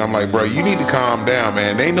sweating. I'm like, bro, you need to calm down,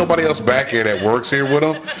 man. There ain't nobody else back here that works here with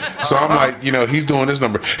him. So I'm like, he's doing this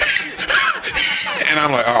number. And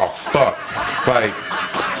I'm like, oh, fuck. Like,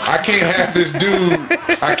 I can't have this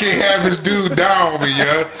dude down on me,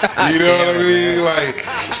 yeah. You know what I mean? Like,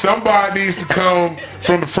 somebody needs to come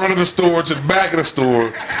from the front of the store to the back of the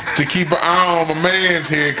store to keep an eye on my man's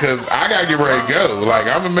here, because I got to get ready to go. Like,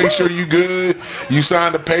 I'm going to make sure you good, you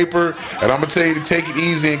signed the paper, and I'm going to tell you to take it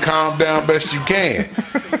easy and calm down best you can.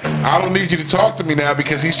 I don't need you to talk to me now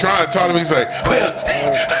because he's trying to talk to me. He's like,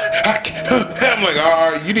 I'm like,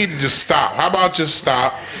 all right, you need to just stop. How about just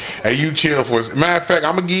stop and you chill for us? Matter of fact,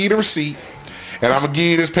 I'm going to give you the receipt. And I'm going to give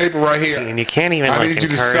you this paper right here. See, and you can't even I like need you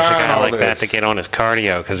to encourage a sign guy all like that this. to get on his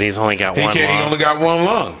cardio because he's only got He one can't. He lung. only got one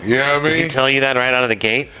lung. You know what I mean? Does he tell you that right out of the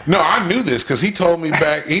gate? No, I knew this because he told me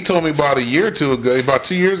back. He told me about a year or two ago, about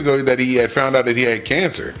 2 years ago, that he had found out that he had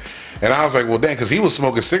cancer. And I was like, well, damn, because he was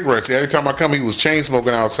smoking cigarettes. Every time I come, he was chain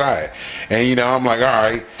smoking outside. And I'm like, all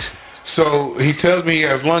right. So he tells me he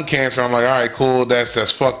has lung cancer. I'm like, all right, cool.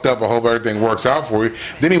 That's fucked up. I hope everything works out for you.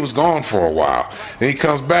 Then he was gone for a while. Then he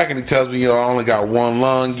comes back and he tells me, I only got one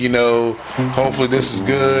lung. Hopefully this is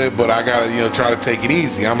good, but I gotta, try to take it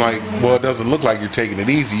easy. I'm like, well, it doesn't look like you're taking it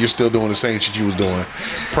easy. You're still doing the same shit you was doing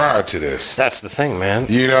prior to this. That's the thing, man.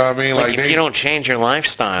 You know what I mean? Like if you don't change your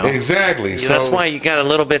lifestyle. Exactly. So that's why you got a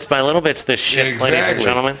little bits by little bits this shit, ladies and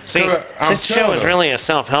gentlemen. See, this show is really a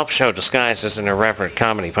self-help show disguised as an irreverent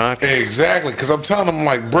comedy podcast. Exactly, because I'm telling them,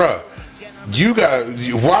 like, bruh,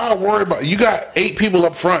 why worry about, you got 8 people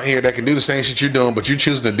up front here that can do the same shit you're doing, but you're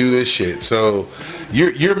choosing to do this shit. So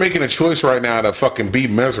you're making a choice right now to fucking be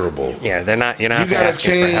miserable. Yeah, you're not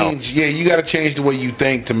asking change, for help. Yeah, you got to change the way you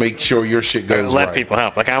think to make sure your shit goes Let right. people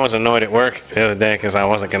help. Like, I was annoyed at work the other day because I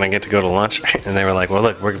wasn't going to get to go to lunch. And they were like, well,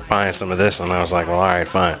 look, we're buying some of this. And I was like, well, all right,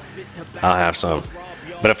 fine. I'll have some.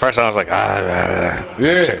 But at first I was like,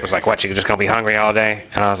 Yeah. Chick was like, what, you just going to be hungry all day?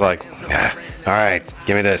 And I was like, all right,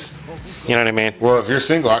 give me this. You know what I mean? Well, if you're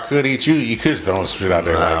single, I could eat you. You could throw some shit out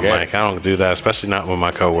there like that. Mike, I don't do that, especially not with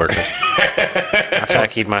my coworkers. I try to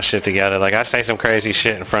keep my shit together. Like, I say some crazy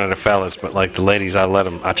shit in front of the fellas, but like the ladies,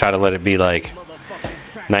 I try to let it be like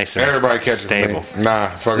nice and everybody stable. Me.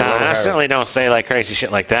 Nah, I certainly don't say like crazy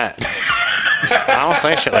shit like that. I don't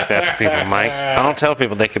say shit like that to people, Mike. I don't tell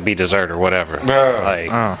people they could be dessert or whatever. No. Like,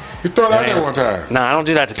 you throw it out there one time. No, I don't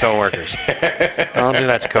do that to coworkers.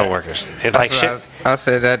 It's like shit. I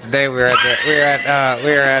said that today. We were at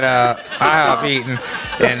IHOP eating,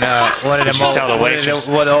 and one of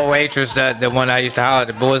the old waitress, the one I used to holler at,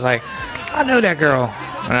 the boy was like, I know that girl.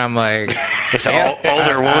 And I'm like, it's an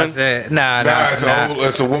older woman? I said, nah.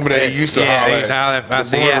 It's a woman that he used to holler at. I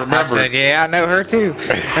said, yeah, I know her too.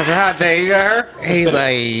 I said, how tell you got her? He like,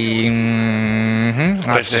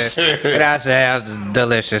 I said, that was a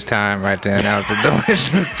delicious time right there. That was a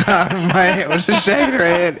delicious time. My head was just shaking her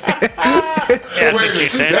head. That's what you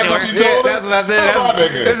said to her? Yeah, that's what I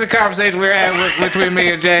said. This is a conversation we were having between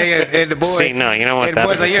me and Jay and the boy. See, no, you know what? And the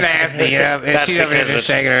boy's like, you're nasty. And she's over there just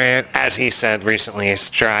shaking her head. As he said recently, it's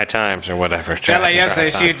dry times or whatever. Like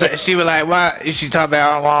yesterday, she was like, why? She talked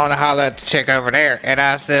about, I want to holler at the chick over there. And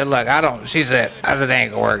I said, look, I don't. She said, I said,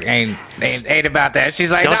 ain't gonna work. Ain't about that.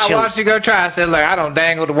 She's like, why don't you go try? I said, look, I don't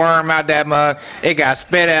dangle the worm out that mug. It got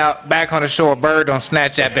spit out back on the shore. Bird don't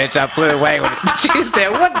snatch that bitch. I flew away with it. She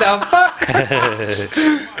said, what the fuck?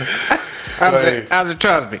 I said,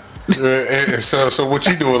 trust me. So what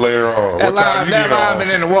you doing later on? What time you get off? That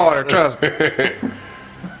lineman in the water, trust me.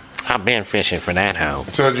 I've been fishing for that hoe.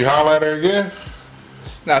 So did you holler at her again?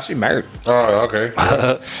 No, she married. Oh, okay.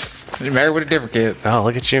 She married with a different kid. Oh,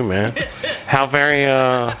 look at you, man. How very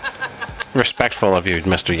respectful of you,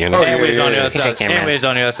 Mr. Unit. Oh, Emily's on the other side. Emily's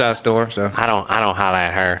on the other side of the store, so. I don't holler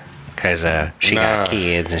at her because she got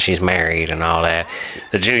kids and she's married and all that.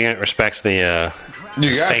 The Jew Unit respects the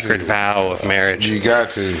sacred vow of marriage. You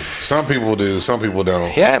got to. Some people do, some people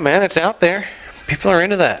don't. Yeah, man, it's out there. People are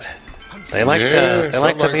into that. They like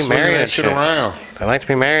to be married and shit around. They like to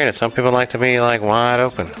be married, and some people like to be like wide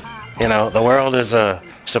open. You know, the world is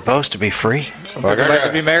supposed to be free. Some people like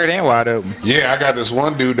to be married and wide open. Yeah, I got this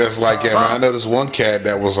one dude that's like that, man. I know this one cat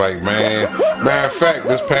that was like, man. Matter of fact,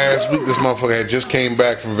 this past week, this motherfucker had just came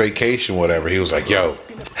back from vacation, whatever. He was like, yo,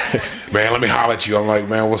 man, let me holler at you. I'm like,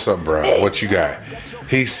 man, what's up, bro? What you got?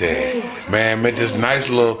 He said, man, met this nice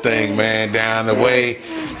little thing, man, down the way,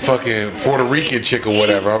 fucking Puerto Rican chick or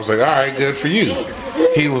whatever. I was like, all right, good for you.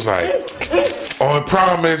 He was like, oh, the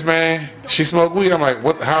problem is, man, she smoked weed. I'm like,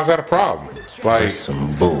 what? How's that a problem? Like, that's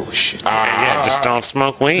some bullshit. Yeah, just don't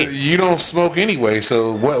smoke weed. You don't smoke anyway,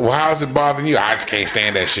 so what? How's it bothering you? I just can't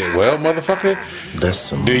stand that shit. Well, motherfucker, that's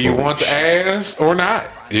some do you want the ass or not?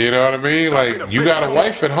 You know what I mean? Like, you got a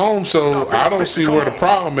wife at home, so I don't see where the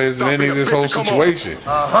problem is in any of this whole situation.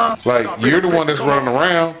 Like, you're the one that's running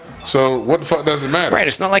around, so what the fuck does it matter? Right,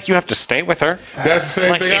 it's not like you have to stay with her. That's the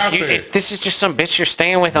same thing I said. If this is just some bitch you're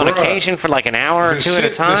staying with on occasion for like an hour or two at a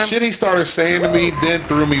time. The shit he started saying to me then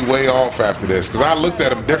threw me way off after this, because I looked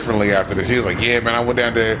at him differently after this. He was like, yeah, man, I went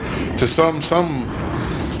down there to some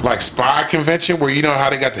like spy convention where you know how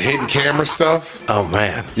they got the hidden camera stuff. Oh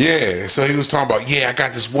man. Yeah. So he was talking about, yeah, I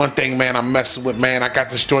got this one thing, man, I'm messing with, man. I got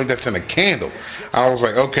this joint that's in a candle. I was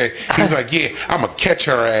like, okay. He's like, yeah, I'm gonna catch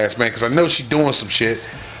her ass, man, because I know she doing some shit.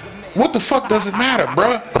 What the fuck does it matter,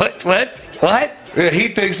 bruh? What? Yeah, he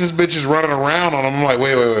thinks this bitch is running around on him. I'm like,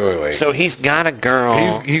 wait. So he's got a girl.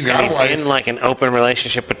 He's got a wife. In like an open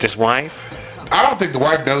relationship with this wife. I don't think the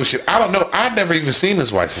wife knows shit. I don't know. I've never even seen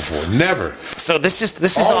his wife before. Never. So this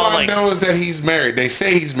is all I like, know is that he's married. They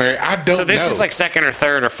say he's married. I don't know. So this is like second or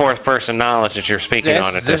third or fourth person knowledge that you're speaking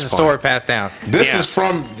on at this is point. a story passed down. This is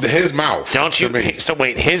from his mouth. Don't you? So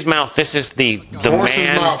wait, his mouth. This is the Horse's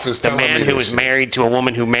man. mouth is the telling man me who this is shit. married to a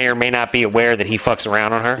woman who may or may not be aware that he fucks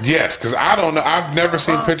around on her. Yes, because I don't know. I've never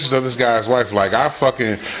seen pictures of this guy's wife. Like I fucking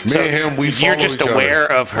and him. We follow You're just each aware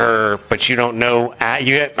other. of her, but you don't know.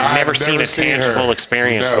 You have I've never seen a tangible her.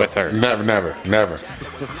 experience No, with her. Never.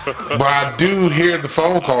 But I do hear the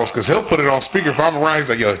phone calls because he'll put it on speaker. If I'm around, he's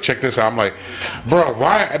like, "Yo, check this out." I'm like, "Bro,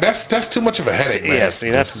 why? That's too much of a headache, man." Yeah,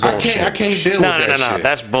 see, that's bullshit. I can't deal with that No. shit.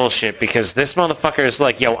 That's bullshit because this motherfucker is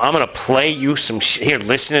like, yo, I'm going to play you some shit. Here,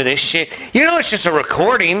 listen to this shit. You know, it's just a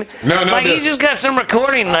recording. No, Like, he just got some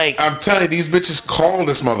recording, like. I'm telling you, these bitches call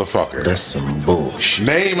this motherfucker. That's some bullshit.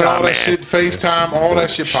 Name and all that man. shit, FaceTime, all that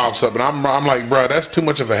shit pops up. And I'm like, bro, that's too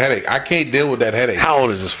much of a headache. I can't deal with that headache. How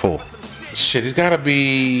old is this fool? Shit, he's got to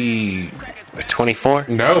be... 24?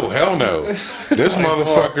 No, hell no. This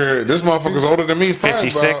motherfucker's older than me. He's probably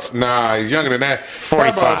 56? Nah, he's younger than that.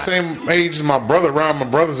 Probably 45. about the same age as my brother, around my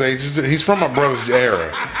brother's age. He's from my brother's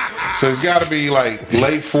era. So he's got to be like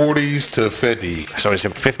late 40s to 50. So he's a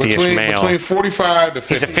 50-ish male. Between 45 to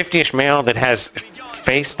 50. He's a 50-ish male that has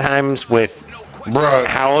FaceTimes with... Bruh,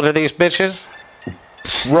 How old are these bitches?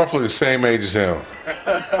 roughly the same age as him.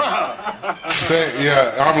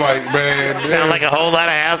 Yeah, I'm like, man. Sound like a whole lot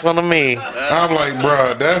of hassle to me. I'm like,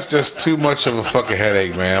 bruh, that's just too much of a fucking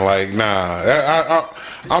headache, man. Like, nah.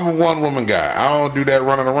 I'm a one-woman guy. I don't do that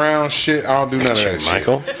running around shit. I don't do none of that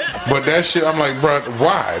Michael. shit. But that shit, I'm like, bruh,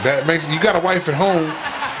 why? That makes you got a wife at home.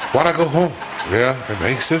 Why not go home? Yeah, it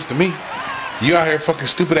makes sense to me. You out here fucking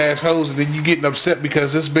stupid ass hoes, and then you getting upset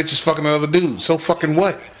because this bitch is fucking another dude. So fucking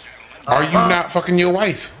what? Are you not fucking your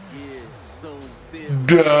wife?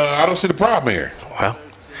 I don't see the problem here. Well,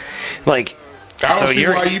 like, I don't so see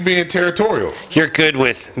why you being territorial. you're good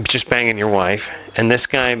with just banging your wife, and this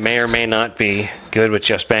guy may or may not be good with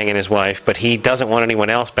just banging his wife, but he doesn't want anyone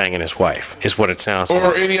else banging his wife, is what it sounds like.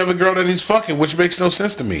 Or any other girl that he's fucking, which makes no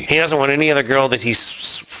sense to me. He doesn't want any other girl that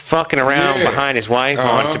he's fucking around Yeah. behind his wife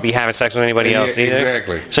on to be having sex with anybody else either.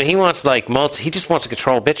 Exactly. So he wants like he just wants to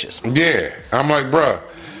control bitches. Yeah, I'm like, bruh,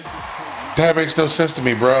 that makes no sense to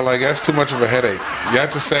me, bruh. Like, that's too much of a headache.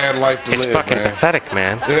 That's a sad life to It's live, fucking man. pathetic,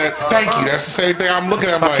 man. Thank you. That's the same thing I'm looking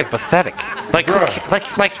It's at. fucking Like, pathetic. Like,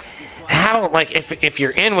 Bruh. like how, like, if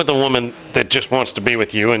you're in with a woman that just wants to be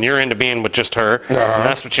with you and you're into being with just her, and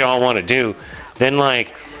that's what y'all want to do, then,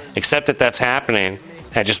 like, accept that that's happening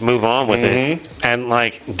and just move on with it and,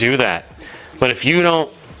 like, do that. But if you don't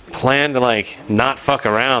plan to, like, not fuck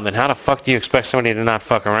around, then how the fuck do you expect somebody to not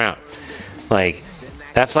fuck around? Like,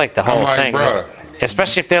 that's, like, the whole like, thing. bruh.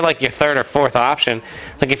 Especially if they're, like, your third or fourth option.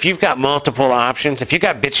 Like, if you've got multiple options, if you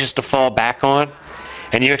got bitches to fall back on,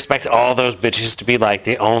 and you expect all those bitches to be like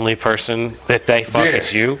the only person that they fuck Yeah.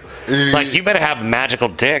 is you, like you better have a magical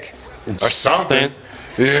dick or something.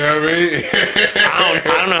 You know what I mean?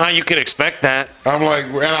 I don't know how you could expect that. I'm like,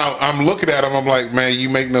 and I'm looking at him. I'm like, man, you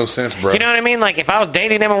make no sense, bro. You know what I mean? Like if I was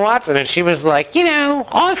dating Emma Watson and she was like, you know,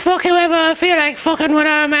 I fuck whoever I feel like fucking when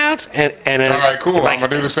I'm out, and then, All right, cool. like, I'm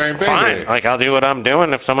gonna do the same thing. Fine. Then. Like I'll do what I'm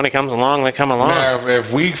doing. If somebody comes along, they come along. Now,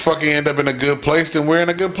 if we fucking end up in a good place, then we're in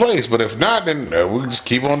a good place. But if not, then we just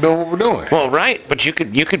keep on doing what we're doing. Well, right, but you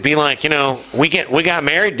could be like, you know, we got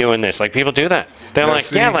married doing this. Like people do that. They're Now, like,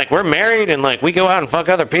 see- yeah, like we're married and like we go out and fuck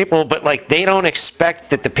other people, but like they don't expect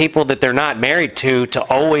that the people that they're not married to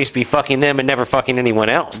always be fucking them and never fucking anyone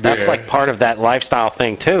else. That's Yeah. like part of that lifestyle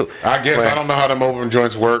thing too. I guess Where- I don't know how them open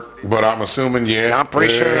joints work, but I'm assuming yeah. I'm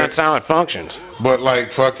pretty sure Yeah. that's how it functions. But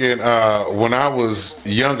like fucking, when I was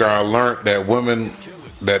younger, I learned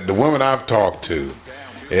that the women I've talked to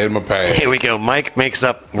in my past. Here we go. Mike makes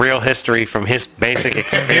up real history from his basic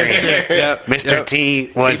experience. Yep, Mr. yep.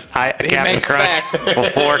 T was Captain makes Crunch facts.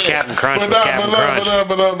 before Captain Crunch was Captain Crunch.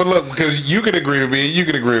 But look, because you can agree with me, you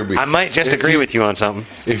can agree with me. I might just If agree with you on something.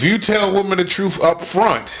 If you tell women the truth up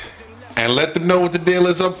front and let them know what the deal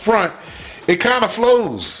is up front, it kind of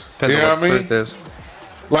flows. Depends you know on what I the mean? truth is.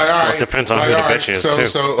 Like, all right. it depends on like, who the all right, bitch is, so, too.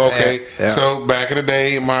 So, okay. Yeah. So, back in the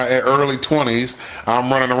day, in my early 20s, I'm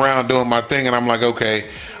running around doing my thing, and I'm like, okay,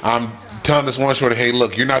 I'm telling this one shorty, hey,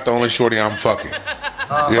 look, you're not the only shorty I'm fucking.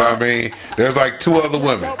 You know what I mean? There's like 2 other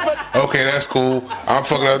women. Okay, that's cool. I'm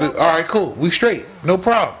fucking other. All right, cool. We straight. No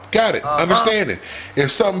problem. Got it. Understand it.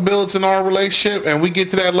 If something builds in our relationship and we get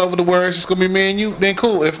to that level to where it's just gonna be me and you, then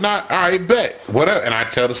cool. If not, all right, bet. Whatever. And I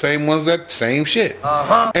tell the same ones that same shit.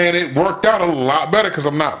 And it worked out a lot better because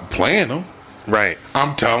I'm not playing them. Right.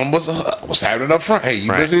 I'm telling them what's happening up front. Hey,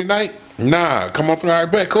 you Right. busy tonight? Nah, come on through. All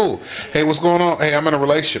right, bet, cool. Hey, what's going on? Hey, I'm in a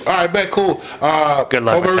relationship. All right, bet, cool. Good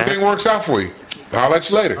luck Hope with everything that. works out for you. I'll let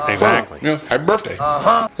you later. Exactly. You know, happy birthday.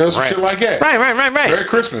 That's Right. shit like that. Right. Merry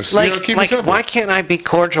Christmas. Like, you know, keep like it simple. why can't I be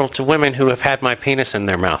cordial to women who have had my penis in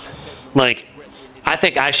their mouth? Like, I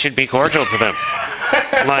think I should be cordial to them.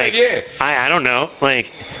 Like, Yeah. I don't know.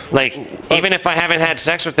 Like, even if I haven't had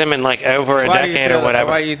sex with them in like over a decade or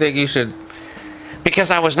whatever. Why do you think you should?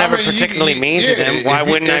 Because I was never particularly mean to them. Why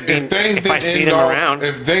wouldn't I be if I see them around?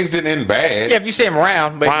 If things didn't end bad. Yeah, if you see him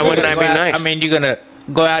around, but Why wouldn't I be nice? I mean, you're gonna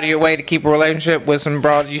go out of your way to keep a relationship with some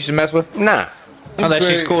broad you should mess with, Nah. unless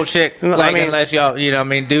she's say- a cool chick. I Like, mean- unless y'all, you know, what I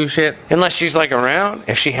mean, do shit. Unless she's like around.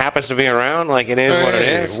 If she happens to be around, like it is what it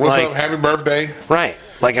Hey, is. what's like, up? Happy birthday. Right.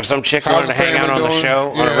 Like if some chick How's wanted to the hang out family on the doing?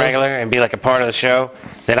 show on a Yeah. regular and be like a part of the show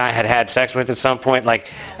that I had sex with at some point, like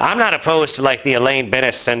I'm not opposed to like the Elaine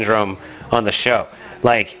Bennett syndrome on the show.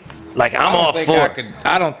 Like I'm all for it.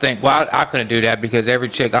 I don't think. Well, I couldn't do that because every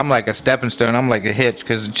chick, I'm like a stepping stone. I'm like a hitch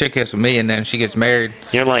because the chick hits with me and then she gets married.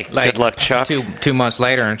 You're like good luck Chuck. 2 months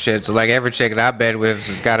later and shit. So like every chick that I bed with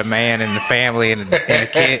has got a man and a family and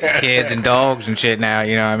kids and dogs and shit now.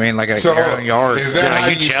 You know what I mean? Like a So, their own yard. is that Are how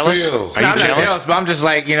you you jealous? feel? Are you I'm not jealous? jealous, but I'm just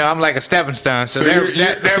like, you know, I'm like a stepping stone. So, So their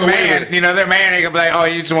you're- so man, wait. you know, their man ain't gonna be like, oh,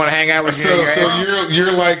 you just want to hang out with you. So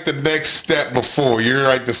you're like the next step before. You're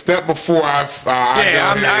like the step before I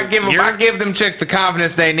Yeah, go I ahead. give them chicks the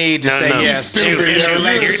confidence they need to No, say no. yes. You stupid, It's a yo.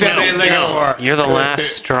 relationship they're looking for. You're the last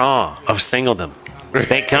straw of singledom.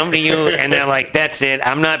 They come to you and they're like, that's it.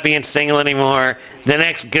 I'm not being single anymore. The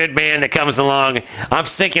next good man that comes along, I'm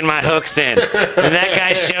sinking my hooks in. And that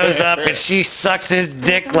guy shows up and she sucks his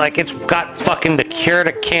dick like it's got fucking the cure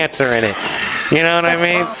to cancer in it. You know what I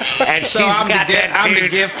mean? And So she's I'm got that I'm dude. the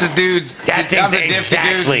gift to dudes. That's I'm the gift to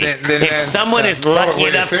dudes exactly. that- If someone is Oh, lucky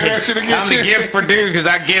wait, enough say that to, shit again, I'm the chick. gift for dudes because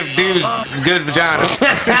I give dudes good vaginas.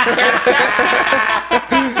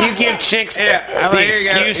 you give chicks Yeah, I'm the like, here you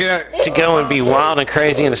go, excuse yeah. to go and be wild and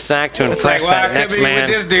crazy in a sack to It's like, impress well, I that could next be man.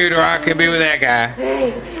 with this dude or I could be with that guy.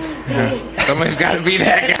 Somebody's got to be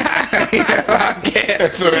that guy. You know, I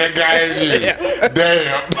can't. So that guy is you.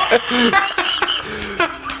 Damn.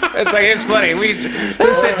 It's like it's funny. We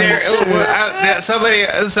sit there.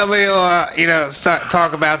 Somebody will you know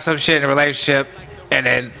talk about some shit in a relationship, and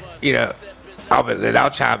then you know I'll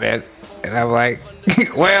chime in, and I'm like,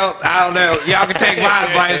 well, I don't know. Y'all can take my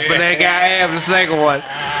advice, but that guy I am the second one.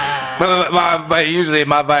 But usually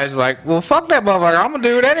my advice is like, well, fuck that motherfucker. I'm gonna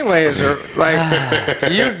do it anyways. Or like,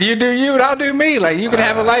 you do you and I'll do me. Like you can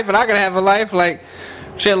have a life and I can have a life. Like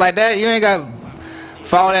shit like that. You ain't got.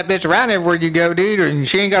 Follow that bitch around everywhere you go, dude, and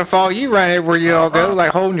she ain't gotta follow you around everywhere you all go,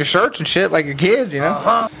 like holding your shirts and shit like your kids, you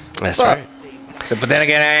know. That's Fuck. right. So, but then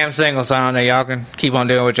again, I am single, so I don't know. Y'all can keep on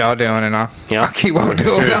doing what y'all doing, and I'll keep on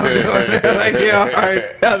doing what I'm doing. Like, yeah, all right,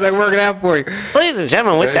 how's that working out for you? Ladies and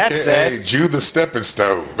gentlemen, with that said, Hey, Jew the Stepping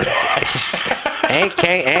Stone.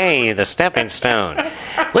 AKA the Stepping Stone.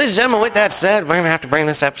 Ladies and gentlemen, with that said, we're going to have to bring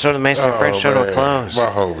this episode of the Mason and French Show to a man. close. My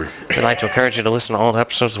homie. We'd like to encourage you to listen to old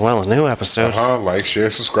episodes as well as new episodes. Like, share,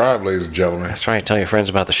 subscribe, ladies and gentlemen. That's right. Tell your friends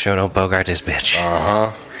about the show. Don't bogart this bitch.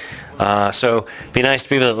 Uh-huh. So be nice to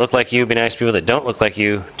people that look like you. Be nice to people that don't look like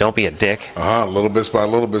you. Don't be a dick. Little bit by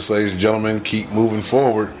little bit, ladies and gentlemen. Keep moving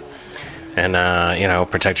forward. And,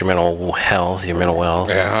 protect your mental health, your mental wealth.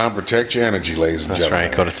 Protect your energy, ladies and That's gentlemen.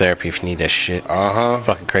 right. Go to therapy if you need that shit. Uh-huh.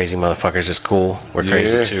 Fucking crazy motherfuckers is cool. We're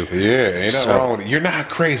crazy too. Yeah, ain't nothing So- wrong with it. You're not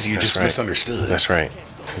crazy. You're just right. misunderstood. That's right.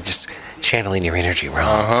 You're just channeling your energy wrong.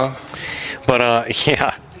 Uh-huh. But,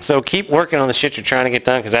 yeah. So keep working on the shit you're trying to get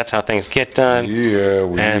done because that's how things get done. Yeah,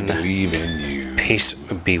 we And- believe in you. Peace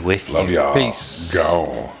be with you. Love y'all. Peace.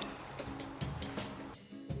 Gone.